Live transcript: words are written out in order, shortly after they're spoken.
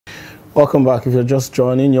Welcome back. If you're just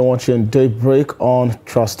joining, you're watching Daybreak on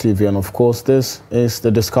Trust TV. And of course, this is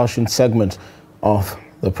the discussion segment of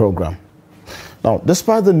the program. Now,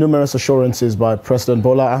 despite the numerous assurances by President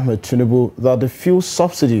Bola Ahmed Tinubu that the fuel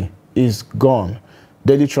subsidy is gone,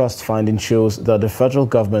 Daily Trust finding shows that the federal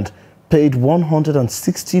government paid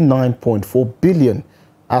 169.4 billion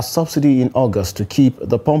as subsidy in August to keep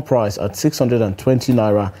the pump price at 620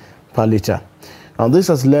 naira per litre. And this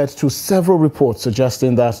has led to several reports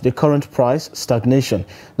suggesting that the current price stagnation,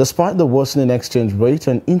 despite the worsening exchange rate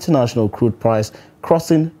and international crude price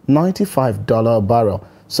crossing $95 a barrel,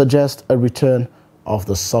 suggests a return of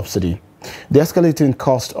the subsidy. The escalating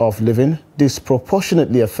cost of living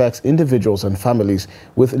disproportionately affects individuals and families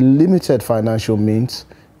with limited financial means.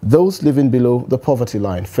 Those living below the poverty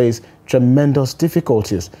line face tremendous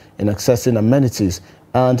difficulties in accessing amenities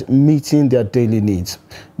and meeting their daily needs.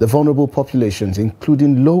 The vulnerable populations,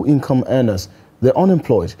 including low-income earners, the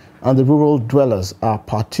unemployed, and the rural dwellers, are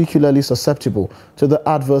particularly susceptible to the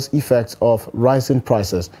adverse effects of rising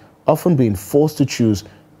prices, often being forced to choose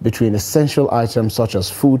between essential items such as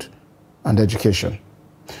food and education.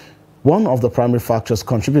 One of the primary factors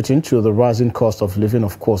contributing to the rising cost of living,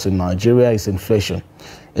 of course, in Nigeria is inflation.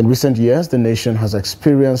 In recent years, the nation has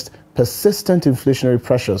experienced persistent inflationary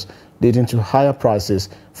pressures leading to higher prices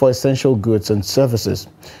for essential goods and services.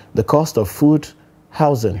 The cost of food,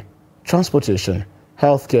 housing, transportation,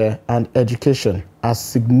 healthcare, and education has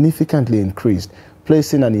significantly increased,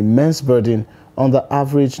 placing an immense burden on the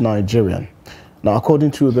average Nigerian. Now, according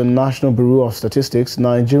to the National Bureau of Statistics,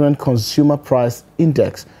 Nigerian Consumer Price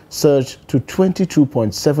Index surged to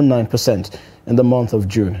 22.79% in the month of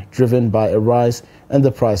June, driven by a rise in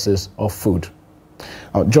the prices of food.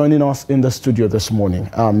 Joining us in the studio this morning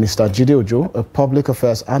are Mr. Jide Ojo, a public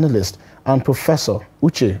affairs analyst, and Professor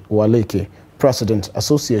Uche Waleke, President,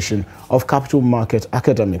 Association of Capital Market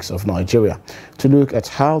Academics of Nigeria, to look at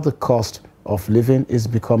how the cost of living is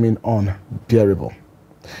becoming unbearable.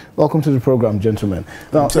 Welcome to the program, gentlemen.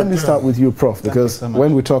 Now, let me start with you, Prof, because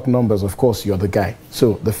when we talk numbers, of course, you're the guy.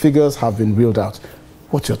 So the figures have been reeled out.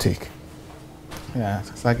 What's your take? Yeah,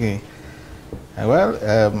 Saki. Well,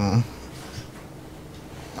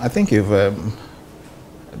 I think you've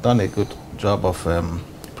done a good job of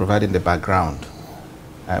providing the background.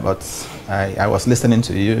 But I was listening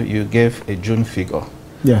to you. You gave a June figure.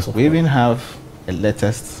 Yes. We even have a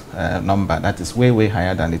latest number that is way, way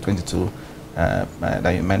higher than the 22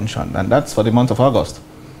 that you mentioned, and that's for the month of August.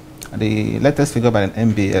 The latest figure by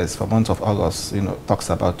an MBS for month of August, talks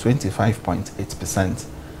about 25.8%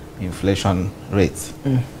 inflation rate.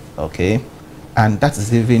 Okay, and that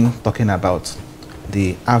is even talking about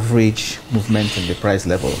the average movement in the price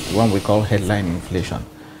level, the one we call headline inflation.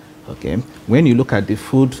 Okay, when you look at the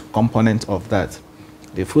food component of that,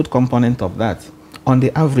 on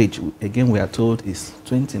the average, again, we are told is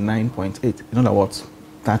 29.8. In other words,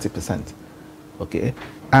 30%. Okay,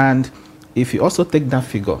 and if you also take that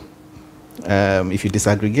figure, if you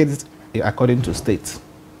disaggregate it according to states,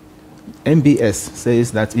 MBS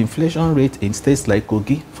says that inflation rate in states like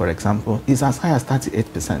Kogi, for example, is as high as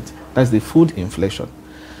 38%. That's the food inflation.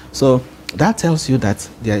 So that tells you that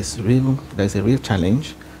there's a real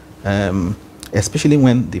challenge, especially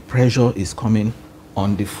when the pressure is coming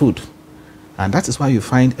on the food. And that is why you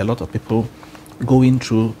find a lot of people going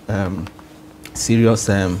through serious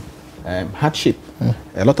hardship.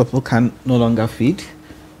 A lot of people can no longer feed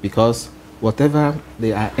because whatever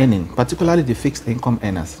they are earning, particularly the fixed income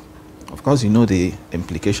earners, of course, you know the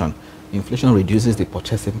implication. Inflation reduces the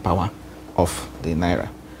purchasing power of the naira.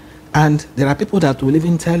 And there are people that will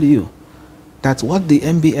even tell you that what the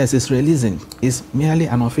MBS is releasing is merely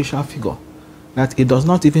an official figure, that it does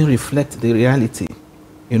not even reflect the reality.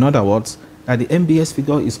 In other words, that the MBS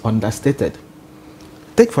figure is understated.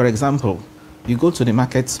 Take, for example, you go to the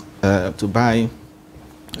market to buy,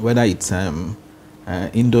 whether it's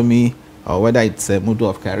Indomie, or whether it's Mudu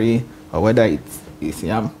of Curry, or whether it's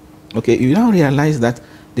yam. Okay, you now realize that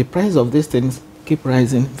the price of these things keep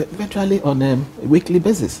rising virtually on a weekly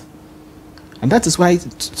basis. And that is why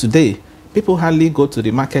today, people hardly go to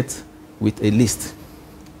the market with a list.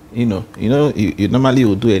 You normally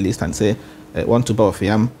will do a list and say, 1 tuber of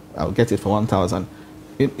yam, I'll get it for 1,000.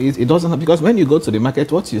 It doesn't, because when you go to the market,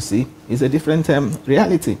 what you see is a different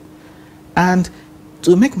reality. And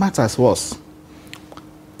to make matters worse,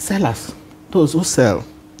 sellers, those who sell,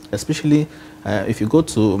 especially if you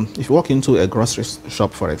walk into a grocery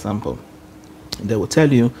shop, for example, they will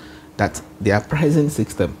tell you that their pricing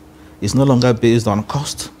system is no longer based on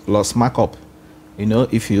cost plus markup.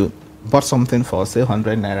 If you bought something for, say,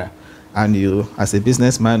 100 naira, and you, as a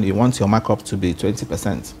businessman, you want your markup to be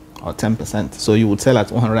 20% or 10%. So you would sell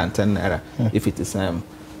at 110 naira if it is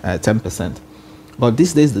 10%. But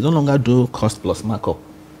these days, they no longer do cost plus markup.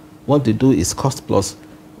 What they do is cost plus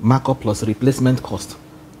markup plus replacement cost.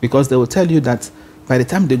 Because they will tell you that by the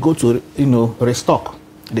time they go to, restock,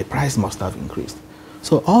 the price must have increased.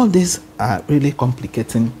 So all these are really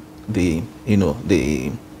complicating the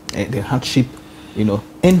hardship,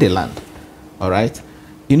 in the land. All right.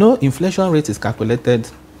 Inflation rate is calculated,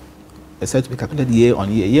 it's said to be calculated year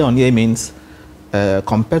on year. Year on year means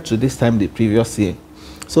compared to this time the previous year.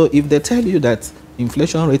 So if they tell you that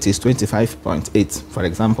inflation rate is 25.8, for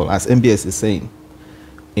example, as MBS is saying,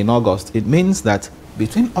 in August, it means that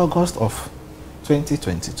between August of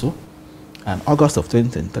 2022 and August of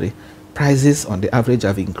 2023, prices on the average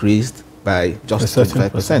have increased by just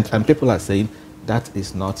 25%. And people are saying that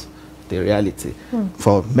is not the reality.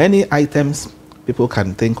 For many items, people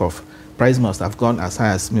can think of price must have gone as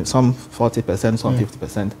high as some 40%, some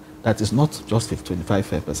 50%. That is not just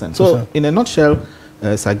 25%. So in a nutshell,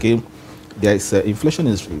 Sergey, there is inflation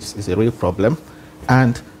is a real problem,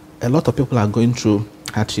 and a lot of people are going through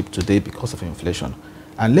hardship today because of inflation.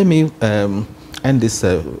 And let me end this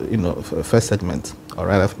first segment, or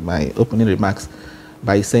rather my opening remarks,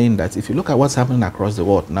 by saying that if you look at what's happening across the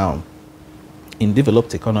world now, in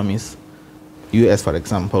developed economies, US for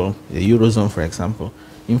example, the Eurozone for example,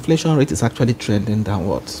 inflation rate is actually trending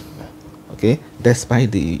downwards, okay,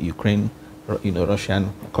 despite the Ukraine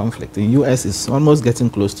Russian conflict. In US is almost getting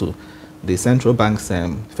close to the central bank's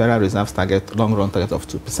Federal Reserve's target, long-run target of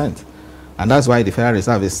 2%. And that's why the Federal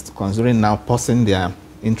Reserve is considering now pausing their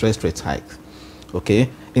interest rate hikes. Okay,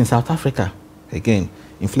 in South Africa, again,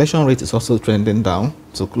 inflation rate is also trending down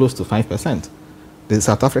to close to 5%. The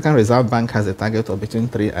South African Reserve Bank has a target of between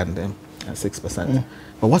 3 and 6%.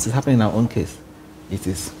 But what is happening in our own case? It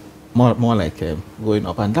is more like going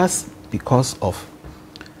up, and that's because of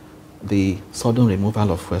the sudden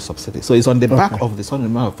removal of fuel subsidy. So it's on the back of the sudden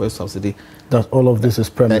removal of fuel subsidy that all of this is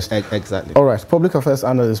premised. Exactly. All right, public affairs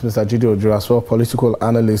analyst Mr. Jide Ojo, as well political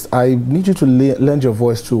analyst. I need you to lend your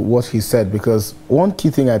voice to what he said, because one key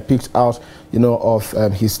thing I picked out, of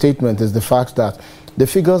his statement is the fact that the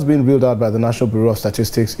figures being reeled out by the National Bureau of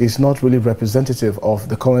Statistics is not really representative of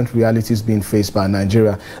the current realities being faced by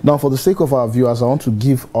Nigeria. Now, for the sake of our viewers, I want to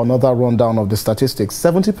give another rundown of the statistics.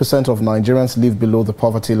 70% of Nigerians live below the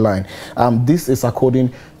poverty line. This is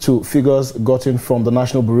according to figures gotten from the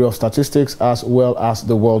National Bureau of Statistics as well as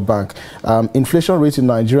the World Bank. Inflation rate in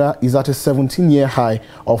Nigeria is at a 17-year high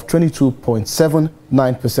of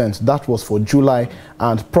 22.79%. That was for July,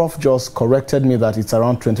 and Prof just corrected me that it's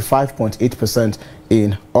around 25.8%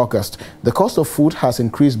 in August. The cost of food has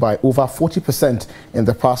increased by over 40% in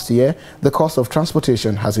the past year. The cost of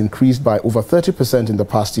transportation has increased by over 30% in the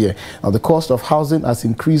past year. Now, the cost of housing has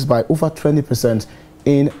increased by over 20%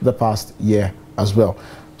 in the past year as well.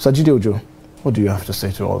 So, Jide Ojo, what do you have to say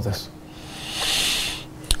to all this?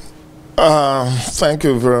 Thank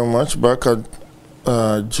you very much, Baka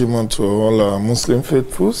Jimon, to all our Muslim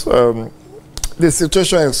faithfuls. The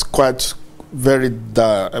situation is quite very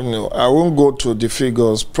dire. I won't go to the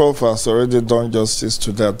figures. Prof has already done justice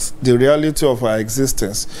to that. The reality of our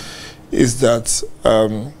existence is that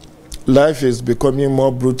life is becoming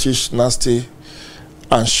more brutish, nasty,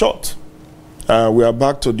 and short. We are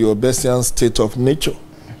back to the Obesian state of nature.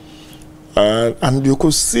 And you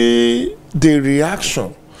could see the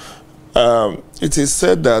reaction. It is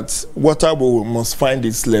said that water must find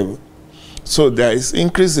its level. So there is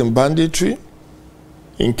increase in banditry,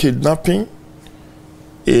 in kidnapping,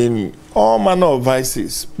 in all manner of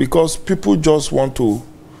vices, because people just want to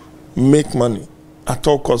make money at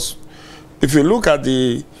all costs. If you look at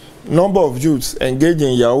the number of youths engaged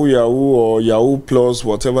in Yahoo Yahoo or Yahoo Plus,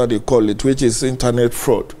 whatever they call it, which is internet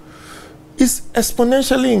fraud, it's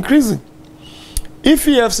exponentially increasing. If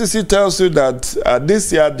EFCC tells you that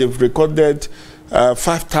this year they've recorded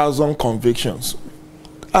 5,000 convictions,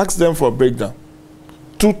 ask them for a breakdown.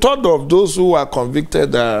 2/3 of those who are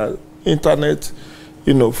convicted are internet,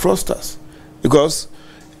 fraudsters, because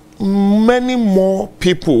many more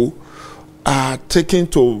people are taken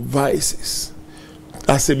to vices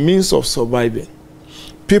as a means of surviving.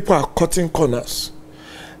 People are cutting corners.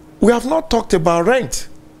 We have not talked about rent.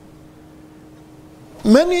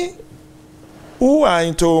 Many who are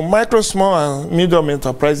into micro, small, and medium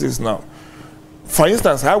enterprises now, for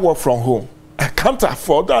instance, I work from home. I can't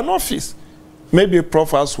afford an office. Maybe a Prof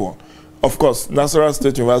has one. Of course, Nasarawa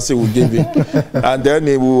State University will give it. And then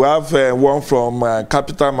we will have one from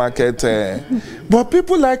Capital Market. But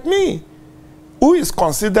people like me, who is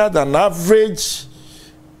considered an average,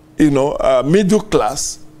 middle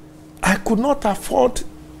class, I could not afford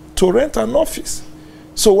to rent an office.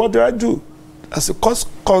 So what do? As a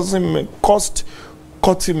cost-cutting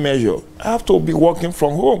measure, I have to be working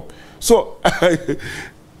from home. So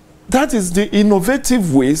that is the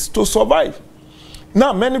innovative ways to survive.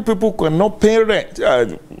 Now, many people cannot pay rent.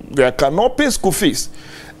 They cannot pay school fees.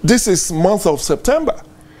 This is month of September.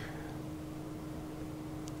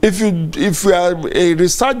 If we are a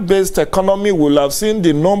research-based economy, we'll have seen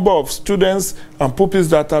the number of students and pupils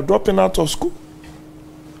that are dropping out of school.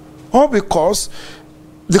 All because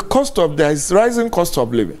there is rising cost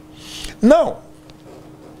of living. Now,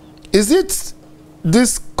 is it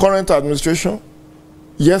this current administration?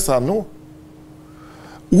 Yes or no?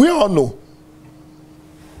 We all know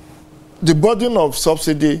the burden of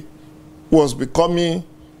subsidy was becoming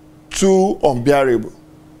too unbearable.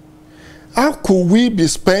 How could we be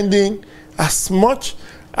spending as much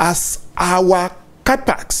as our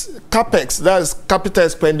capex, that is capital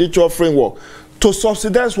expenditure framework, to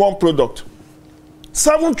subsidize one product?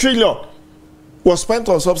 7 trillion was spent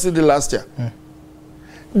on subsidy last year.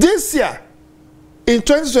 This year, in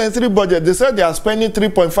 2023 budget, they said they are spending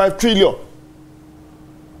 3.5 trillion.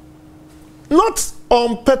 Not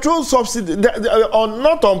on petrol subsidy,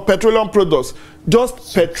 not on petroleum products,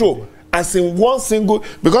 just petrol. As in one single,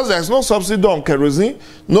 because there's no subsidy on kerosene,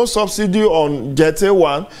 no subsidy on Jet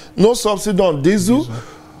A1, no subsidy on diesel.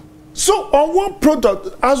 So on one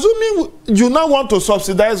product, assuming you now want to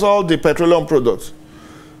subsidize all the petroleum products,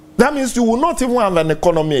 that means you will not even have an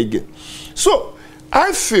economy again. So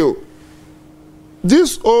I feel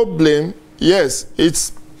this whole blame, yes,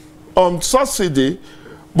 it's on subsidy,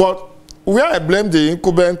 but where I blame the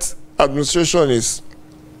incumbent administration is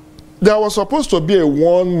there was supposed to be a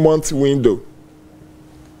 1-month window.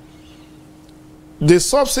 The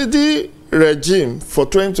subsidy regime for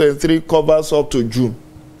 2023 covers up to June.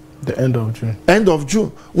 The end of June. End of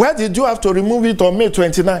June. Why did you have to remove it on May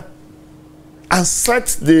 29 and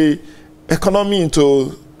set the economy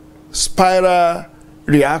into spiral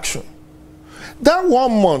reaction? That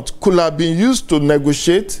 1 month could have been used to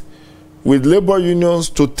negotiate with labor unions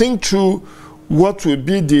to think through what will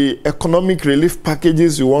be the economic relief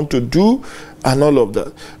packages you want to do and all of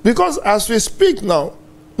that. Because as we speak now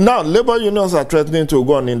labor unions are threatening to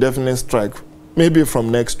go on indefinite strike, maybe from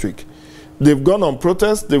next week. They've gone on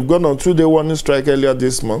protest, they've gone on 2-day warning strike earlier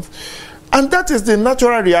this month. And that is the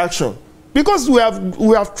natural reaction. Because we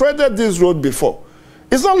have treaded this road before.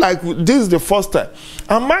 It's not like this is the first time.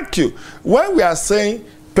 And mark you, when we are saying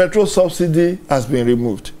petrol subsidy has been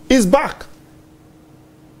removed, it's back.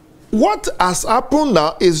 What has happened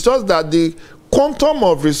now is just that the quantum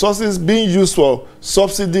of resources being used for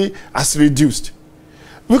subsidy has reduced.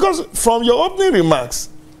 Because from your opening remarks,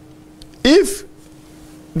 if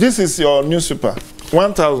this is your newspaper,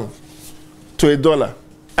 1,000 to $1,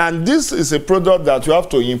 and this is a product that you have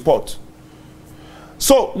to import.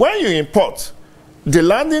 So when you import, the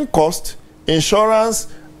landing cost, insurance,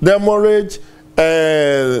 demurrage,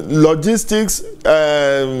 logistics,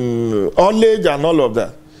 haulage, and all of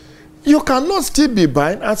that, you cannot still be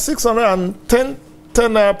buying at 610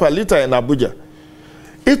 naira per litre in Abuja.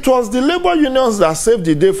 It was the labor unions that saved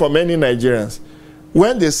the day for many Nigerians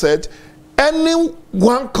when they said any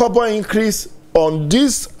 1 kobo increase on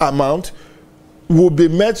this amount will be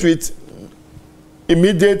met with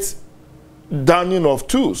immediate downing of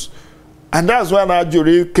tools. And that's when our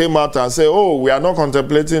jury came out and said, oh, we are not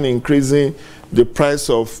contemplating increasing the price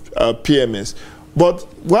of PMS. But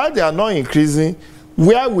while they are not increasing,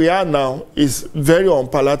 where we are now is very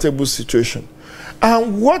unpalatable situation.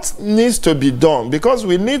 And what needs to be done, because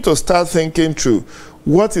we need to start thinking through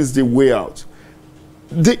what is the way out.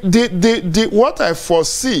 What I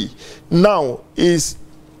foresee now is,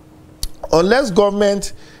 unless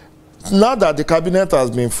government, now that the cabinet has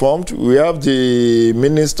been formed, we have the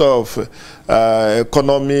Minister of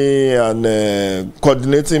Economy and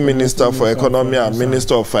Coordinating Minister for Economy and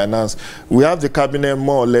Minister of Finance. We have the cabinet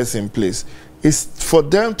more or less in place. It's for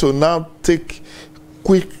them to now take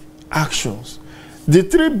quick actions. The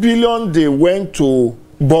 3 billion they went to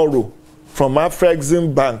borrow from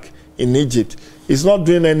Afrexim Bank in Egypt is not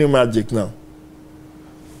doing any magic now.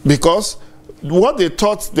 Because what they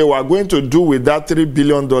thought they were going to do with that $3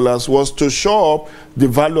 billion was to show up the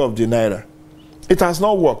value of the naira. It has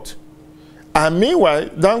not worked. And meanwhile,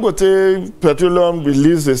 Dangote Petroleum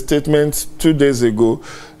released a statement 2 days ago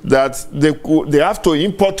that they have to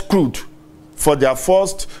import crude for their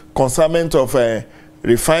first consignment of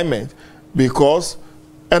refinement, because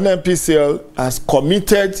NNPCL has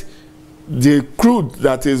committed the crude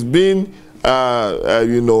that is being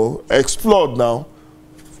explored now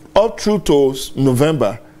up through to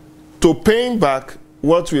November to paying back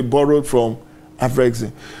what we borrowed from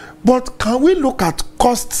Afrexim. But can we look at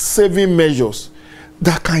cost-saving measures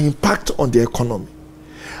that can impact on the economy?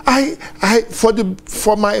 For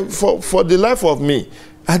the life of me,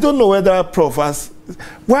 I don't know whether Prof has.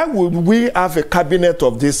 Why would we have a cabinet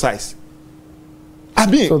of this size? I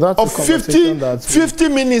mean, so of 50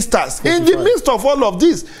 ministers in the midst of all of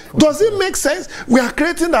this. Does it make sense? We are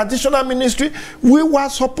creating additional ministry. We were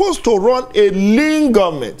supposed to run a lean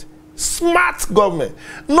government, smart government,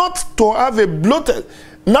 not to have a bloated.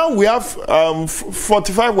 Now we have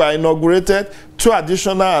 45 were inaugurated, 2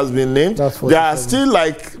 additional has been named. There are still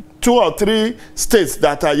like 2 or 3 states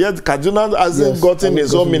that are yet. Kaduna hasn't gotten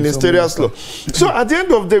his own ministerial slot. So at the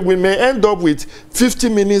end of the day, we may end up with 50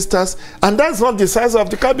 ministers, and that's not the size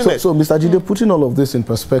of the cabinet. So Mr. Jide, putting all of this in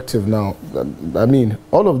perspective now, I mean,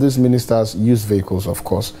 all of these ministers use vehicles, of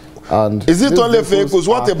course. And is it only vehicles?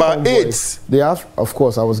 What about aids? They have, of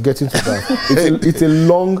course, I was getting to that. It's a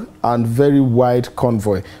long and very wide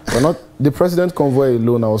convoy. But not the president convoy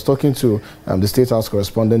alone. I was talking to the State House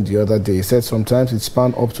correspondent the other day. He said sometimes it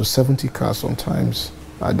spans up to 70 cars sometimes.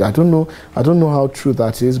 I don't know how true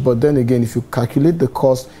that is, but then again, if you calculate the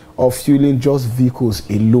cost of fueling just vehicles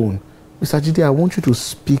alone, Mr. Jide, I want you to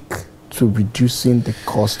speak to reducing the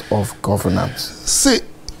cost of governance. See,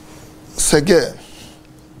 Sege,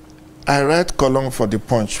 I write column for The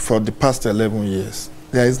Punch for the past 11 years.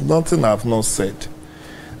 There is nothing I've not said.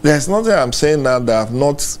 There is nothing I'm saying now that I've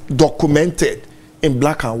not documented in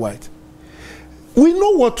black and white. We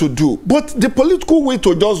know what to do, but the political way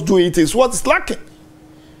to just do it is what's lacking.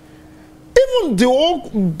 Even the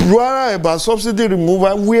old brouhaha about subsidy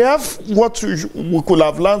removal, we have what we could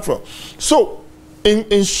have learned from. So,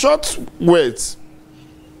 in short words,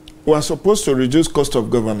 we are supposed to reduce cost of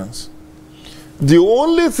governance. The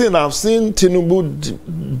only thing I've seen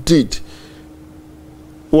Tinubu did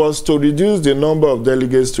was to reduce the number of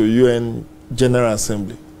delegates to UN General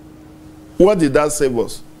Assembly. What did that save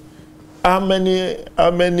us? How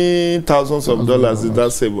many thousands of dollars did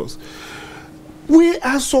that save us? We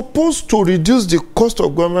are supposed to reduce the cost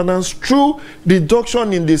of governance through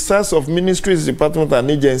reduction in the size of ministries, departments, and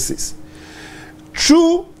agencies.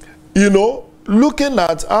 Through, looking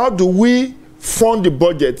at how do we fund the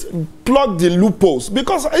budget, plug the loopholes,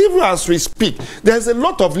 because even as we speak, there's a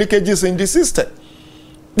lot of leakages in the system.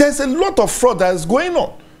 There's a lot of fraud that is going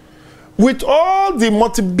on. With all the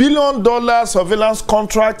multi-billion-dollar surveillance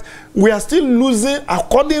contract, we are still losing,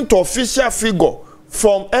 according to official figure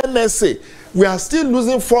from NSA, we are still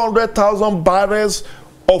losing 400,000 barrels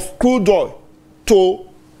of crude oil to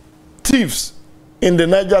thieves in the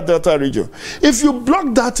Niger Delta region. If you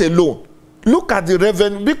block that alone, look at the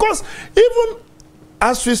revenue, because even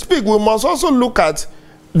as we speak, we must also look at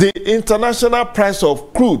the international price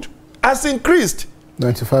of crude has increased.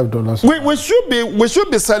 $95. We should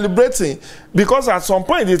be celebrating, because at some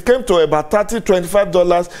point it came to about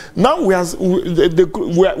 $25. Now we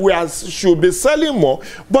should be selling more.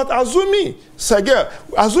 But assuming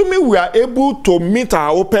we are able to meet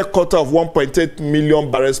our OPEC quota of 1.8 million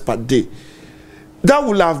barrels per day, that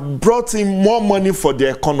will have brought in more money for the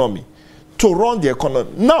economy, to run the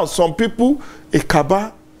economy. Now, some people,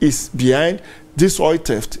 Ikaba is behind this oil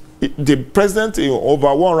theft. The president in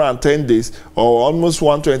over 110 days or almost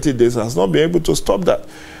 120 days has not been able to stop that.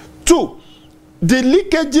 2, the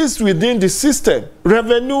leakages within the system,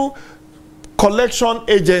 revenue collection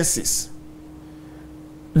agencies.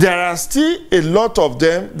 There are still a lot of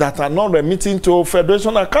them that are not remitting to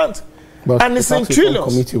federation account. But and it's in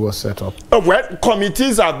trillions. Committee was set up. Well,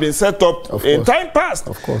 committees have been set up in time past.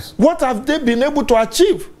 Of course. What have they been able to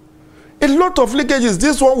achieve? A lot of leakages.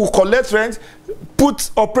 This one will collect rent,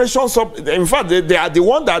 put operations up. In fact, they are the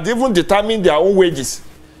one that even determine their own wages.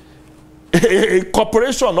 A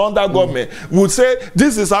corporation under government would say,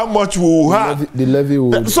 this is how much we will have. The levy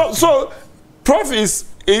will... So Prof is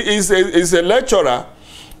a lecturer,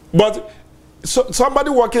 but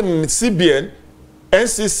somebody working in CBN,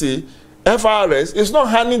 NCC, FRS is not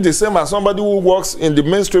handling the same as somebody who works in the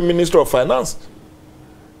mainstream Ministry of Finance.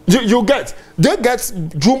 They get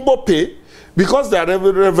jumbo pay because they are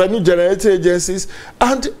revenue generating agencies,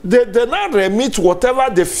 and they now remit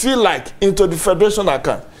whatever they feel like into the federation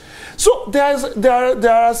account. So there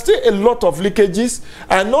are still a lot of leakages.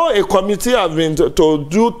 I know a committee has been to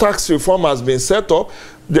do tax reform has been set up.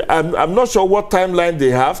 I'm not sure what timeline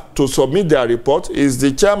they have to submit their report. Is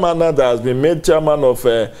the chairman that has been made chairman of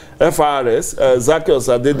FRS, Zacchaeus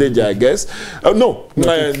Adedeji, I guess.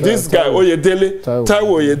 This guy, Oyedele,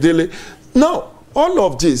 Taiwo Oyedele. Now, all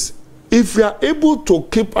of this, if we are able to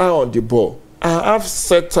keep eye on the ball, and have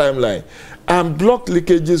set timeline and block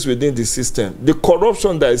leakages within the system, the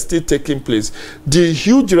corruption that is still taking place, the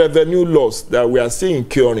huge revenue loss that we are seeing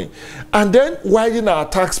curing, and then widen our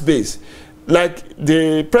tax base. Like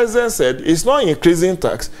the president said, it's not increasing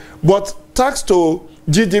tax, but tax to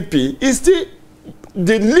GDP is still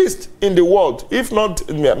the least in the world, if not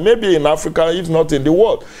maybe in Africa, if not in the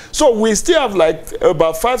world. So we still have like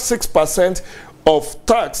about 5-6% of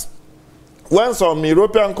tax, when some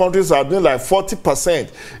European countries are doing like 40%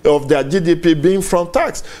 of their GDP being from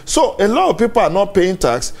tax. So a lot of people are not paying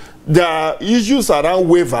tax. There are issues around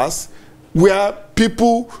waivers where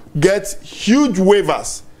people get huge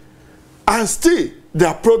waivers and still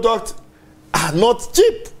their products are not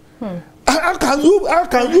cheap. How can you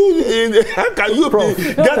be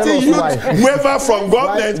getting huge waiver from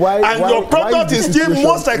government and your product is still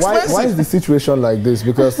most expensive? Why is the situation like this?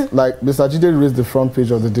 Because like Mr. Jide raised the front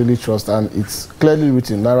page of the Daily Trust and it's clearly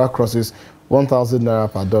written Naira crosses 1,000 Naira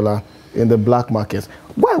per dollar in the black market.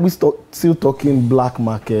 Why are we still talking black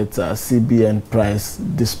market CBN price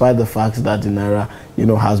despite the fact that the Naira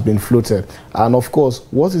has been floated? And of course,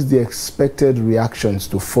 what is the expected reactions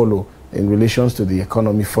to follow in relations to the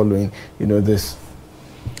economy following, this?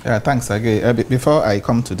 Thanks, Age. Before I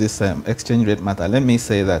come to this exchange rate matter, let me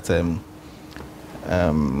say that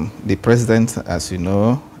the president, as you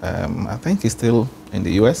know, I think he's still in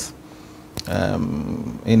the U.S.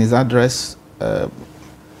 In his address to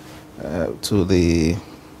the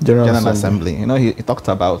General Assembly, he talked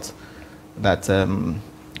about that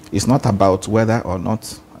it's not about whether or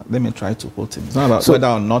not, let me try to quote him, it's not about whether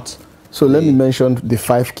or not. So let me mention the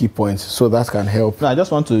 5 key points so that can help. No, I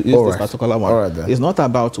just want to use this particular one. All right, then. It's not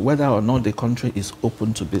about whether or not the country is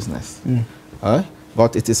open to business,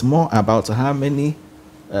 but it is more about how many,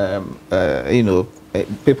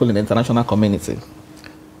 people in the international community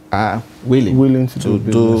are willing to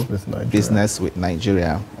do business with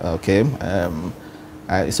Nigeria. Okay,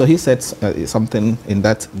 so he said something in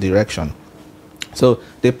that direction. So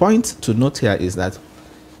the point to note here is that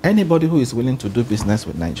anybody who is willing to do business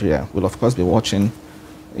with Nigeria will, of course, be watching,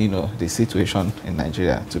 the situation in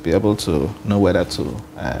Nigeria to be able to know whether to,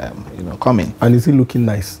 come in. And is it looking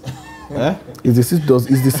nice? Is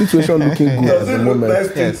the situation looking good at the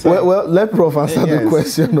moment? Yes. Well, let Prof answer the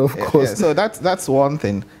question, of course. Yes. So that's one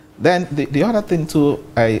thing. Then the other thing too,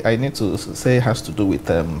 I need to say has to do with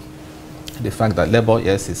the fact that labor,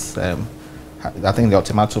 yes, is I think the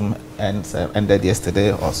ultimatum ended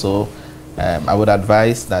yesterday or so. I would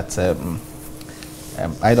advise that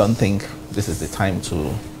I don't think this is the time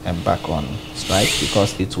to embark on strike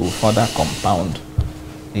because it will further compound,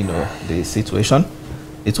 the situation.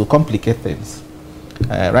 It will complicate things.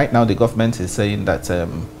 Right now, the government is saying that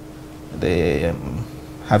they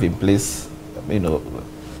have in place,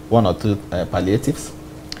 1 or 2 palliatives,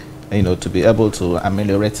 to be able to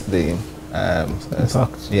ameliorate the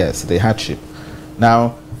the hardship.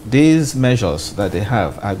 Now, these measures that they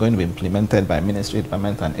have are going to be implemented by ministry,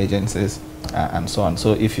 department, and agencies, and so on.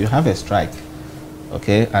 So if you have a strike,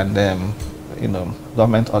 okay, and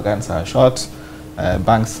government organs are short,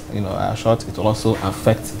 banks, are short, it will also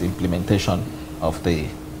affect the implementation of the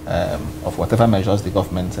of whatever measures the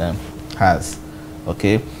government has,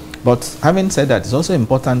 okay. But having said that, it's also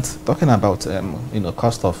important talking about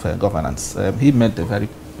cost of governance. He made a very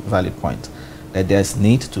valid point that there's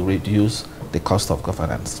need to reduce the cost of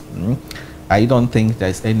governance. I don't think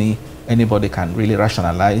there's anybody can really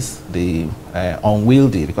rationalize the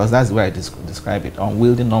unwieldy, because that's the way I describe it,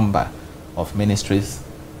 unwieldy number of ministries,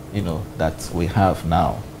 that we have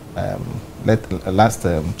now. Last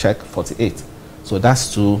check, 48. So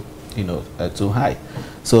that's too high.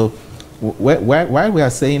 So while we are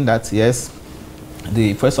saying that yes,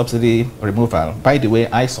 the first subsidy removal, by the way,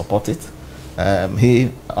 I support it.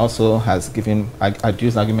 He also has given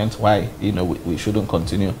adduced argument why we shouldn't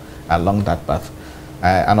continue along that path,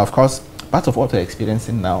 and of course part of what we're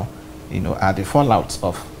experiencing now are the fallouts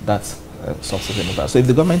of that subsidy removal. So if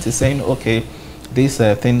the government is saying okay, these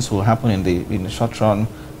things will happen in the short run,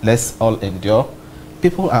 let's all endure,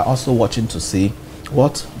 people are also watching to see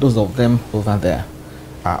what those of them over there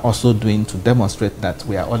are also doing to demonstrate that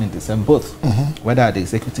we are all in the same boat, whether at the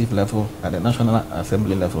executive level, at the National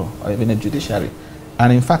Assembly level, or even the judiciary,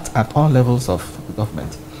 and in fact at all levels of the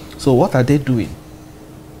government. So what are they doing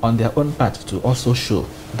on their own part to also show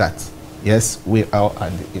that yes, we are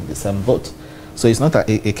in the same boat? So it's not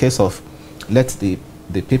a case of let the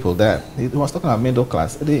people there. He was talking about middle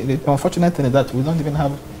class. The unfortunate thing is that we don't even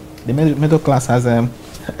have the middle class has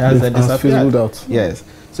disappeared. Out. Yes.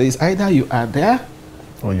 So it's either you are there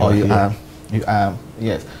or you are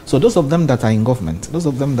Yes. So those of them that are in government, those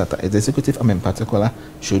of them that are the executive arm in particular,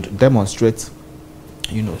 should demonstrate,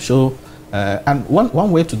 show. And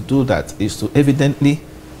one way to do that is to evidently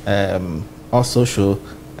also show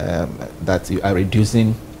that you are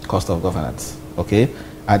reducing cost of governance. Okay.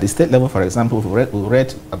 At the state level, for example, we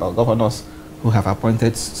read about governors who have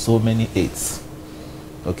appointed so many aides.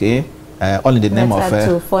 Okay. All in the name of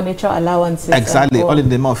to furniture allowances. Exactly. All in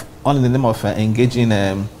the name of engaging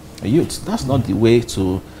youth. That's not the way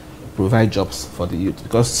to provide jobs for the youth,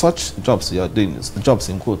 because such jobs you're doing, jobs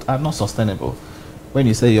in quote, are not sustainable. When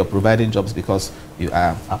you say you're providing jobs because you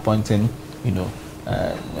are appointing,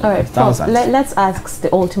 all right, thousands. Let's ask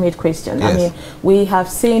the ultimate question. Yes. I mean, we have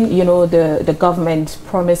seen, the government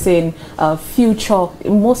promising future.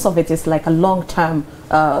 Most of it is like a long-term,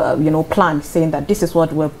 plan, saying that this is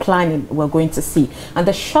what we're planning, we're going to see. And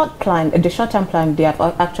the short-term plan they have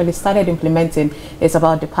actually started implementing is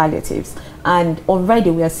about the palliatives. And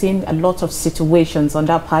already we are seeing a lot of situations on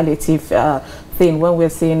that palliative thing, when we're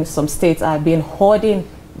seeing some states are being hoarding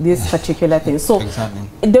this particular thing. So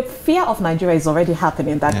exactly. The fear of Nigeria is already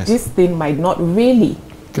happening, that yes. This thing might not really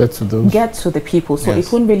get to the people, so yes.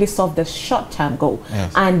 It won't really solve the short-term goal.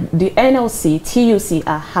 Yes. And the NLC, TUC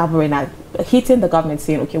are harboring, hitting the government,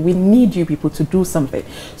 saying, okay, we need you people to do something.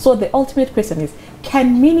 So the ultimate question is,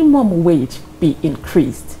 can minimum wage be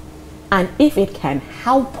increased? And if it can,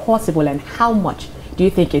 how possible and how much do you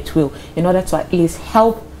think it will, in order to at least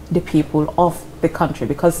help the people of the country?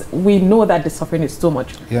 Because we know that the suffering is too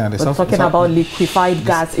much. Yeah, we're talking about liquefied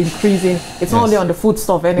gas increasing. It's yes. Not only on the food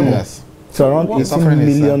stuff anymore. Yes. So around 18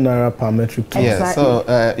 million naira per metric ton. Yeah, exactly.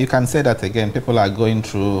 So you can say that again. People are going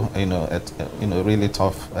through, really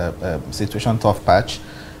tough situation, tough patch.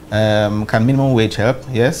 Can minimum wage help?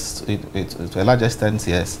 Yes, to a large extent,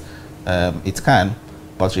 yes, it can.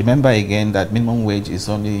 But remember again that minimum wage is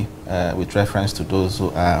only with reference to those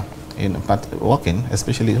who are working,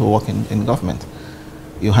 especially who work in government.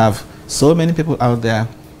 You have so many people out there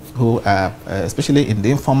who are, especially in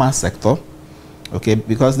the informal sector, okay,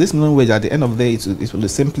 because this minimum wage at the end of the day, it will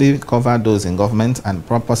simply cover those in government and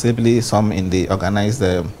possibly some in the organized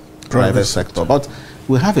private sector. But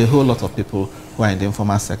we have a whole lot of people who are in the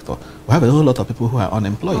informal sector. We have a whole lot of people who are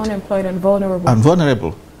unemployed. Unemployed and vulnerable. And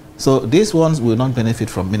vulnerable. So these ones will not benefit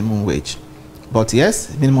from minimum wage. But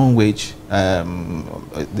yes, minimum wage,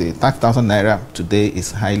 the 30,000 naira today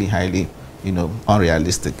is highly,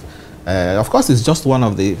 unrealistic. Of course, it's just one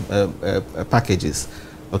of the packages.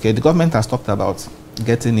 Okay, the government has talked about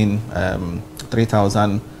getting in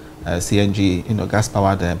 3,000 CNG,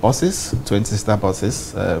 gas-powered buses, 20-star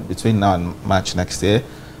buses between now and March next year.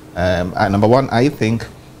 And number one, I think,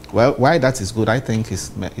 well, why that is good, I think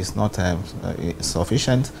is not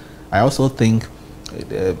sufficient. I also think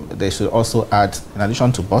they should also add, in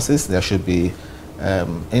addition to buses, there should be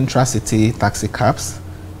intra-city taxi cabs,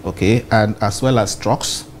 okay, and as well as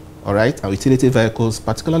trucks, all right, and utility vehicles,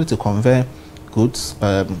 particularly to convey goods,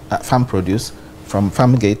 farm produce, from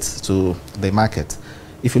farm gates to the market.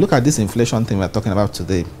 If you look at this inflation thing we're talking about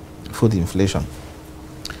today, food inflation,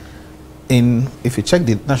 if you check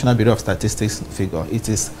the National Bureau of Statistics figure, it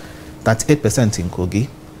is 38% in Kogi,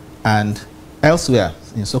 and elsewhere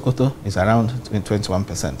in Sokoto is around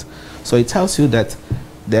 21%. So it tells you that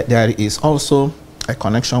there is also a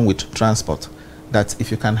connection with transport, that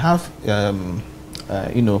if you can have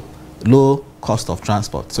low cost of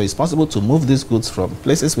transport, so it's possible to move these goods from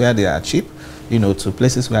places where they are cheap, to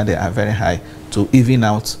places where they are very high, to even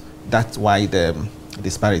out that wide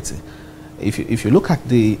disparity. If you look at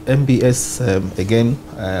the MBS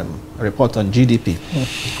report on GDP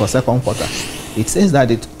for second quarter, it says that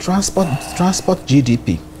the transport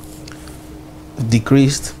GDP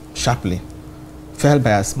decreased sharply, fell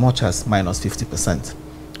by as much as -50%,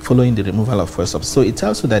 following the removal of fuel subsidies. So it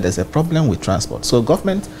tells you that there's a problem with transport. So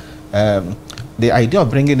government, the idea of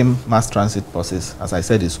bringing in mass transit buses, as I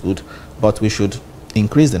said, is good, but we should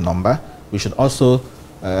increase the number. We should also,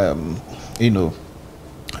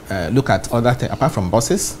 look at other things, apart from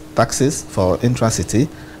buses, taxis for intra-city,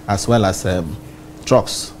 as well as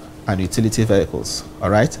trucks and utility vehicles, all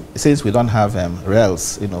right? Since we don't have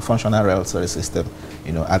rails, functional rail system,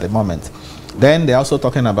 at the moment. Then they're also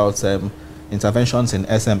talking about interventions in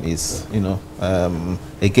SMEs,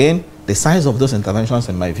 again, the size of those interventions,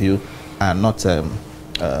 in my view, are not,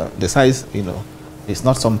 the size, is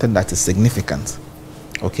not something that is significant,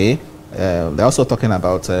 okay? They're also talking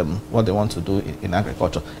about what they want to do in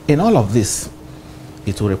agriculture. In all of this,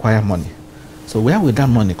 it will require money. So where will that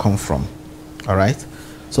money come from, all right?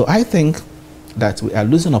 So I think that we are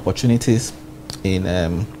losing opportunities in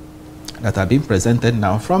that are being presented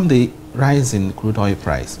now from the rise in crude oil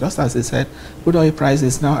price. Just as they said, crude oil price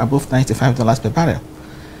is now above $95 per barrel.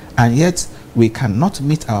 And yet, we cannot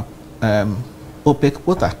meet our OPEC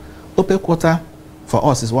quota. OPEC quota for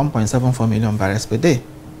us is 1.74 million barrels per day,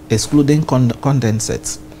 excluding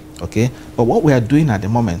condensates. Okay, but what we are doing at the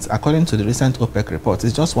moment, according to the recent OPEC report,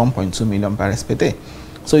 is just 1.2 million barrels per day.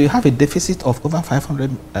 So you have a deficit of over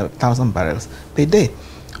 500,000 barrels per day.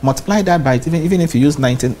 Multiply that by even if you use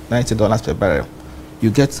 $90 per barrel,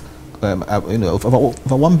 you get over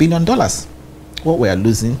 $1 billion. What we are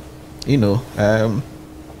losing, in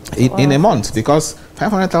a month, because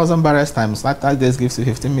 500,000 barrels times 5 days gives you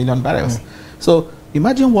 15 million barrels. So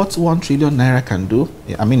imagine what 1 trillion naira can do.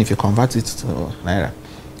 I mean, if you convert it to naira,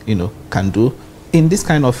 can do in this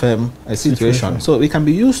kind of a situation. So it can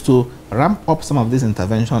be used to ramp up some of these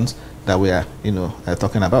interventions that we are,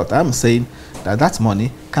 talking about. I'm saying that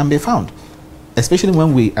money can be found, especially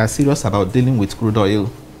when we are serious about dealing with crude oil,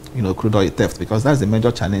 crude oil theft, because that's the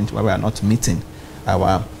major challenge where we are not meeting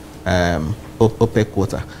our OPEC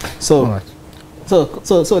quota. So, right. so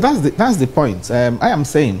that's the point. I am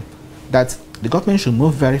saying that the government should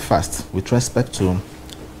move very fast with respect to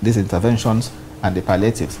these interventions and the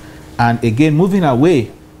palliatives, and again moving away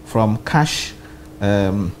from cash,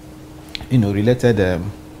 related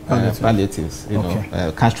palliatives,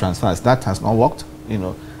 cash transfers. That has not worked.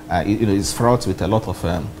 It's fraught with a lot of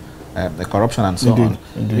corruption and so on.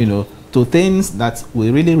 Indeed. To things that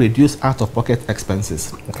will really reduce out-of-pocket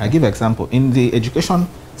expenses. I give an example. In the education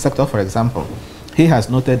sector, for example, he has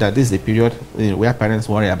noted that this is a period where parents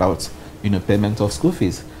worry about payment of school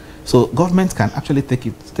fees. So government can actually take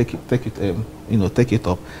it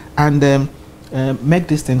up and make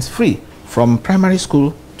these things free from primary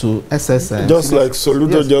school to SS. Just like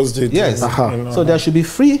Soludo just did. Yes. So there should be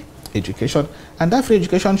free education, and that free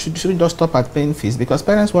education shouldn't just stop at paying fees, because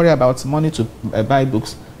parents worry about money to buy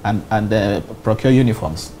books and procure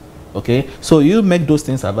uniforms. Okay, so you make those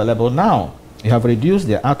things available now. You have reduced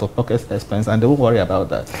their out-of-pocket expense, and they won't worry about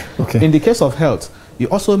that. Okay. In the case of health, you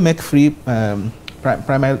also make free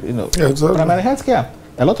primary health care.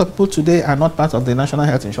 A lot of people today are not part of the National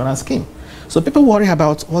Health Insurance Scheme, so people worry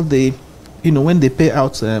about what they, when they pay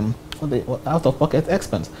out for the out-of-pocket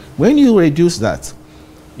expense. When you reduce that,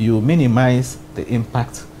 you minimize the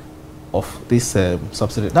impact of this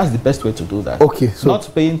subsidy. That's the best way to do that. Okay, so not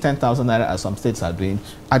paying 10,000 naira as some states are doing,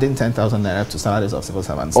 adding 10,000 naira to salaries of civil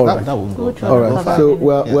servants. That won't go. All right. So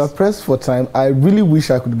we're pressed for time. I really wish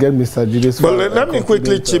I could get Mr. Jide's. But let me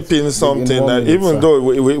quickly chip in something. Even though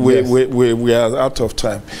we are out of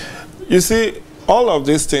time, you see, all of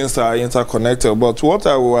these things are interconnected. But what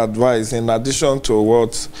I will advise, in addition to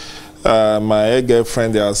what my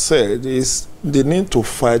girlfriend has said, is the need to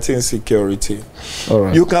fight insecurity.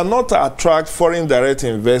 Right. You cannot attract foreign direct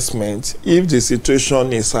investment if the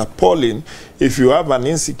situation is appalling, if you have an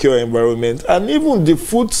insecure environment, and even the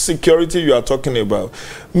food security you are talking about.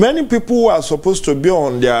 Many people who are supposed to be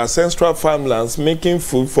on their ancestral farmlands making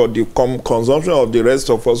food for the consumption of the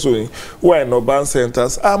rest of us who are in urban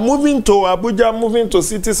centers are moving to Abuja, moving to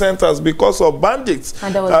city centers because of bandits.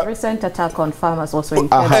 And there was a recent attack on farmers also in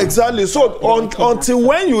Kenya. Exactly. So until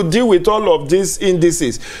when you deal with all of these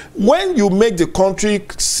indices, when you make the country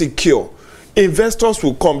secure, investors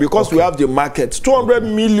will come, because we have the market. 200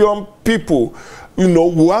 million people,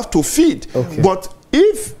 we have to feed. But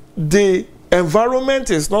if the environment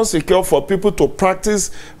is not secure for people to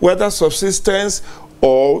practice whether subsistence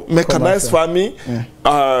or mechanized farming,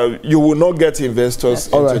 you will not get investors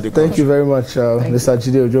into the country. Thank you very much, Mr.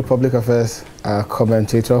 Jide Ojo, Public Affairs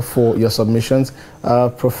commentator, for your submissions.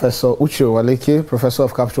 Professor Uche Waleke, Professor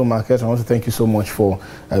of Capital Markets, I want to thank you so much for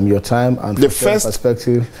your time and the first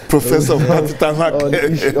perspective Professor of Capital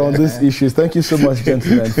Markets on these issues. Thank you so much,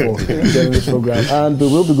 gentlemen, for getting this program. And we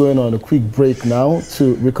will be going on a quick break now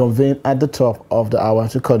to reconvene at the top of the hour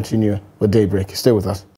to continue with Daybreak. Stay with us.